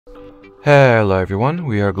Hello everyone,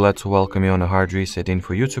 we are glad to welcome you on the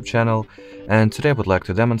HardReset.Info YouTube channel, and today I would like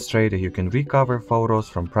to demonstrate that you can recover photos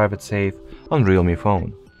from private save on Realme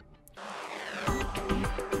phone.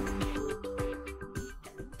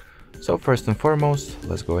 So first and foremost,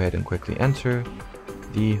 let's go ahead and quickly enter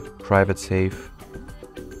the private save.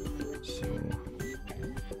 So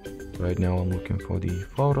right now I'm looking for the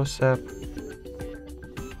Photos app.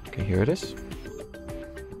 Okay, here it is.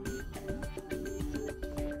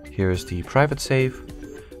 Here is the private save.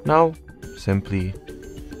 Now simply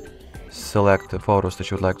select the photos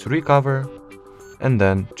that you would like to recover and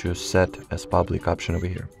then choose set as public option over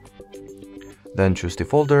here. Then choose the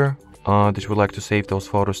folder that you would like to save those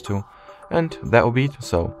photos to, and that will be it.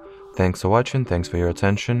 So thanks for watching, thanks for your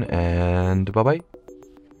attention, and bye bye.